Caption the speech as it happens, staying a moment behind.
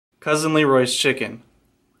Cousin Leroy's chicken.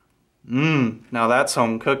 Now that's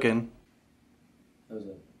home cooking. How was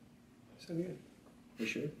that? So good. You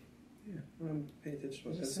sure? Yeah, I'm paying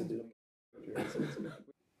attention to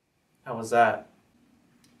How was that?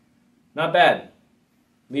 Not bad.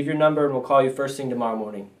 Leave your number and we'll call you first thing tomorrow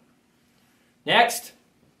morning. Next!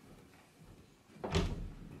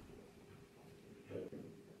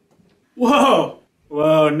 Whoa!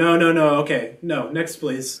 Whoa, no. Okay, no, next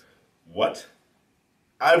please. What?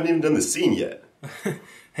 I haven't even done the scene yet.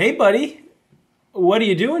 Hey, buddy. What are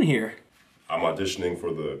you doing here? I'm auditioning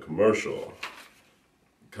for the commercial.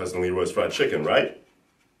 Cousin Leroy's Fried Chicken, right?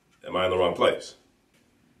 Am I in the wrong place?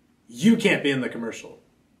 You can't be in the commercial.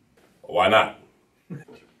 Why not?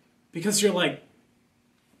 Because you're like...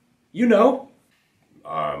 You know?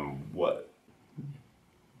 What?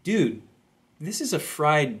 Dude, this is a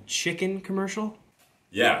fried chicken commercial?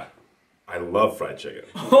 Yeah, I love fried chicken.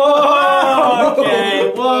 Oh,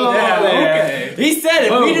 okay. Whoa, Yeah, there. okay. He said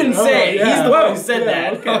it. We didn't say it. yeah. He's the one who said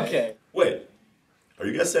Yeah, that. okay. Wait, are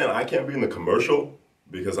you guys saying I can't be in the commercial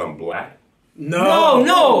because I'm black? No,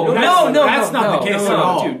 That's not the case at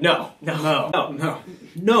all. Dude, no.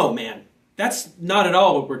 No, man. That's not at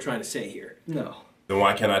all what we're trying to say here. No. Then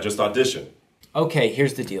why can't I just audition? Okay,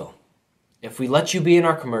 here's the deal. If we let you be in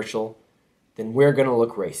our commercial, then we're gonna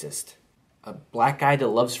look racist. A black guy that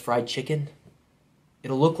loves fried chicken?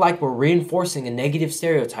 It'll look like we're reinforcing a negative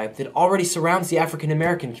stereotype that already surrounds the African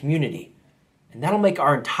American community. And that'll make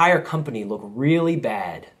our entire company look really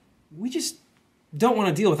bad. We just don't want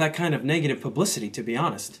to deal with that kind of negative publicity, to be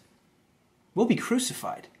honest. We'll be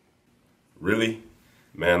crucified. Really?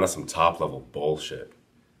 Man, that's some top-level bullshit.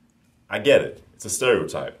 I get it. It's a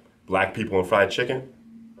stereotype. Black people and fried chicken.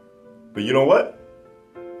 But you know what?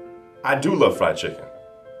 I do love fried chicken.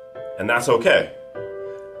 And that's okay.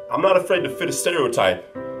 I'm not afraid to fit a stereotype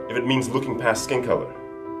if it means looking past skin color.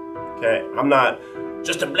 Okay? I'm not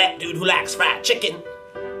just a black dude who likes fried chicken.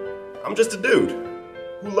 I'm just a dude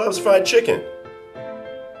who loves fried chicken.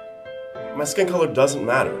 My skin color doesn't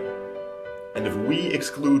matter. And if we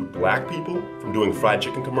exclude black people from doing fried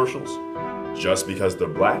chicken commercials just because they're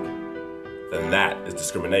black, then that is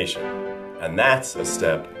discrimination. And that's a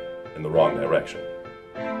step in the wrong direction.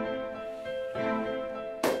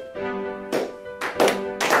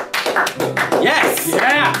 Yes!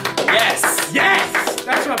 Yeah! Yes! Yes!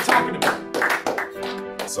 That's what I'm talking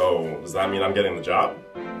about. So, does that mean I'm getting the job?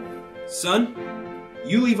 Son,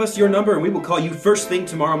 you leave us your number and we will call you first thing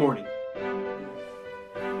tomorrow morning.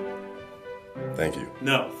 Thank you.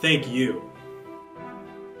 No, thank you.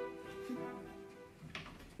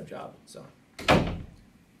 Job, so.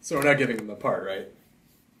 So we're not giving them the part, right?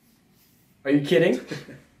 Are you kidding?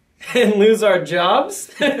 And lose our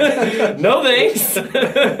jobs? No thanks.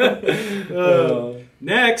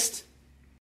 Next!